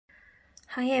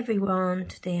Hi everyone,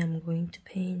 today I'm going to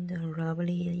paint the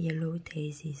lovely yellow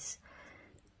daisies.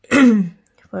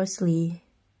 Firstly,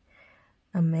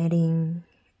 I'm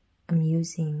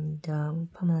using the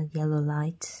permanent yellow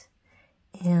light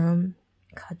and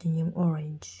cadmium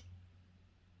orange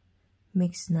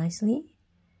mixed nicely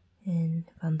and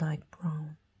Van Dyke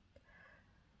brown.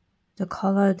 The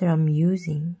color that I'm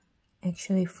using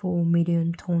actually for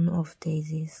medium tone of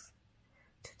daisies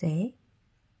today.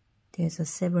 There's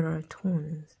several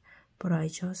tones, but I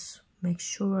just make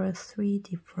sure 3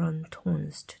 different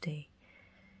tones today.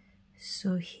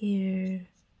 So here,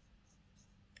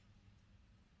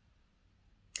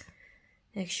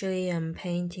 actually I'm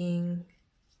painting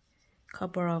a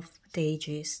couple of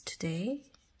daisies today.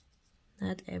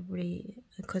 Not every,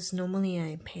 because normally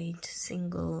I paint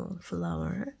single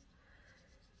flower,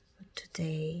 but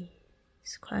today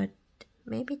it's quite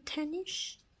maybe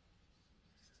 10ish.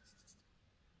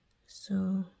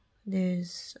 So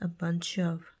there's a bunch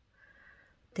of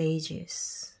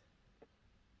daisies.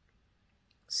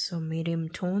 So medium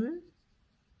tone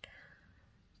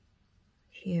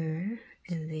here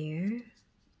and there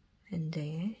and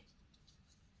there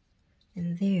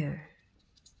and there.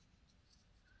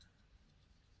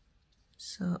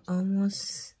 So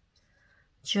almost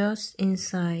just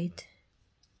inside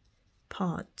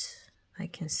pot, I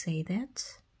can say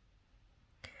that.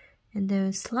 And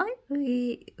then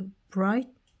slightly bright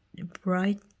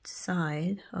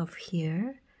side of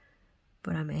here,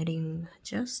 but I'm adding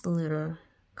just a little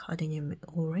cadmium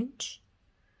orange.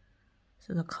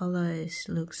 So the color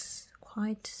looks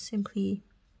quite simply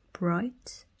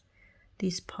bright,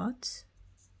 these pots.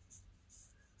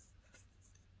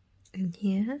 And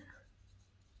here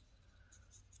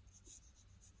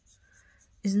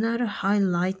it's not a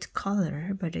highlight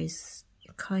color, but it's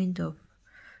kind of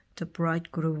the bright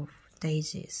group of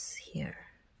daisies here.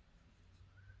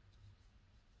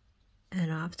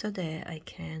 And after that I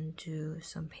can do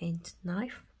some paint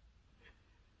knife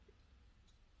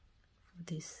for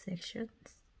these sections.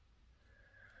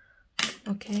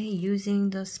 Okay,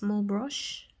 using the small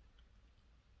brush,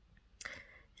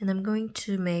 and I'm going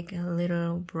to make a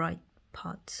little bright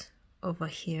pot over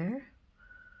here.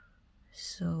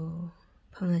 So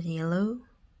permanent yellow,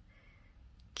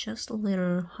 just a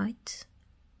little white.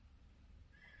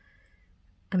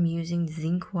 I'm using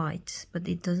zinc white, but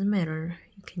it doesn't matter.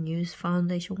 You can use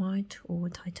foundation white or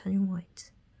titanium white.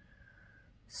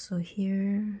 So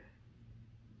here,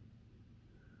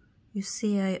 you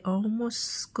see I almost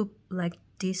scoop like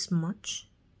this much,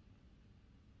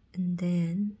 and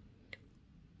then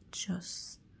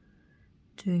just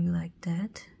doing like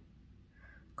that.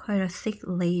 Quite a thick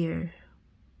layer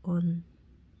on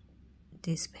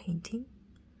this painting,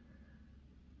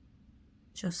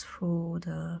 just for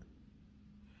the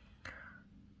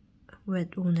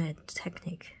wet on it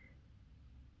technique,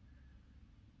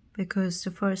 because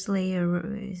the first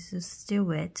layer is still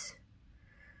wet.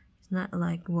 It's not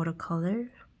like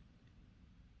watercolor,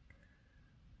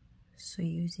 so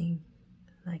using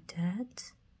like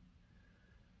that.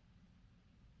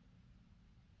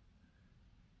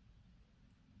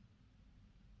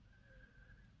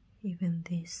 Even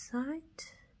this side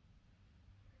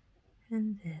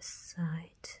and this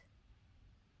side.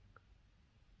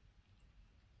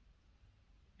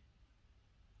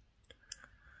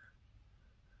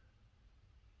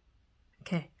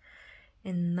 Okay,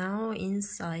 and now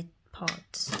inside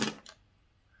pot,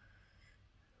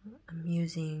 I'm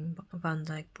using Van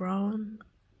Dyke brown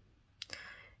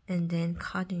and then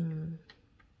cadmium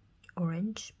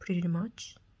orange pretty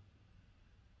much.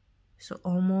 So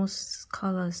almost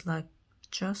colors like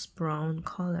just brown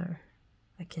color,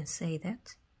 I can say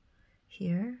that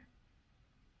here.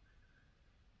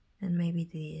 And maybe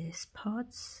these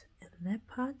parts and that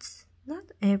parts, not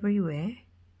everywhere,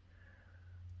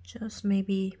 just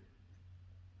maybe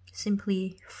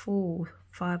simply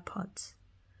 4-5 parts.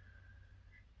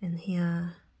 And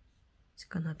here it's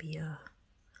gonna be a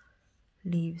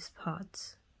leaves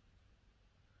part.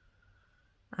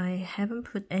 I haven't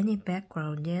put any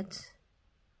background yet.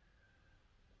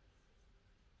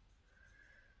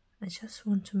 I just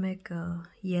want to make a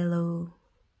yellow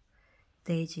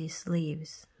daisy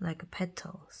leaves like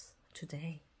petals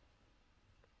today.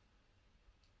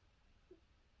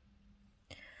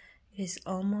 It's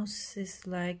almost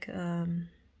like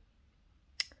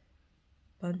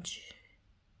bunch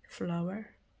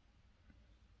flower.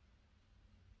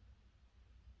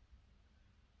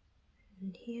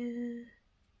 And here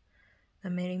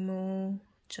I'm adding more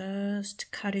just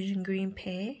cottage green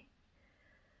pear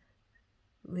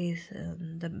with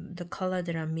the color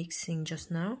that I'm mixing just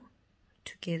now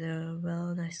together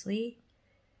well nicely.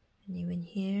 And even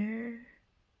here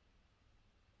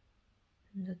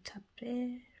the top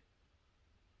there,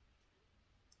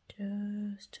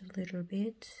 just a little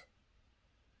bit.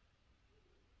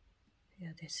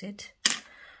 Yeah, that's it.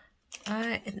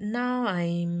 Now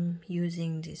I'm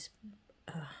using this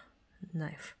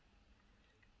knife,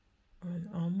 and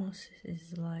almost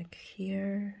is like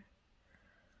here,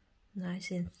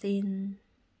 nice and thin.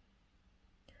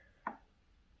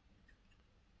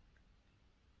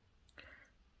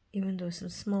 Even though some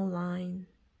small line,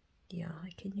 yeah,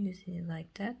 I can use it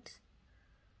like that.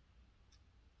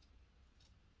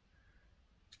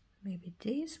 Maybe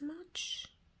this much.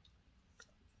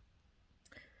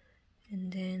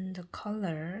 And then the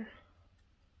color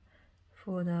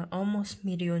for the almost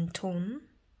medium tone,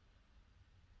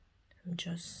 I'm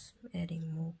just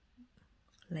adding more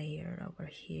layer over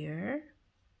here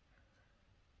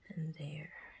and there.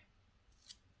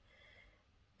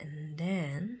 And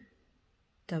then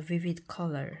the vivid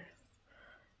color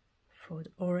for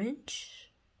the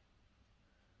orange,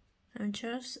 I'm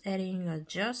just adding a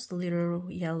just little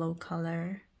yellow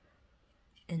color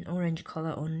and orange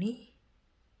color only,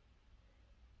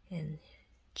 and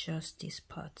just this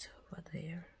part over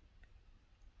there,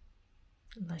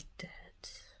 like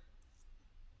that.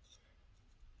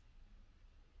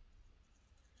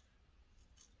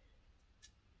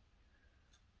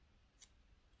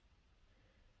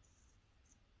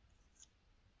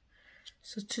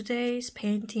 So today's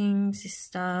paintings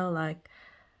style, like,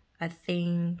 I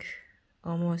think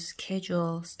almost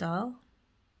casual style.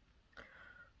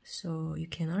 So you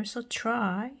can also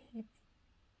try,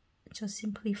 just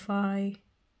simplify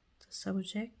the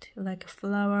subject, like a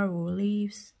flower or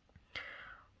leaves,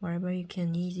 wherever you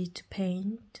can easy to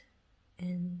paint,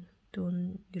 and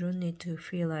you don't need to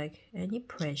feel like any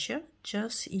pressure.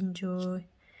 Just enjoy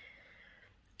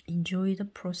the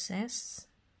process.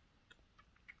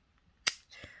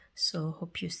 So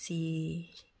hope you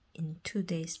see in 2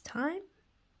 days time.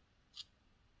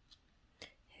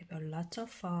 Have a lot of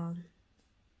fun.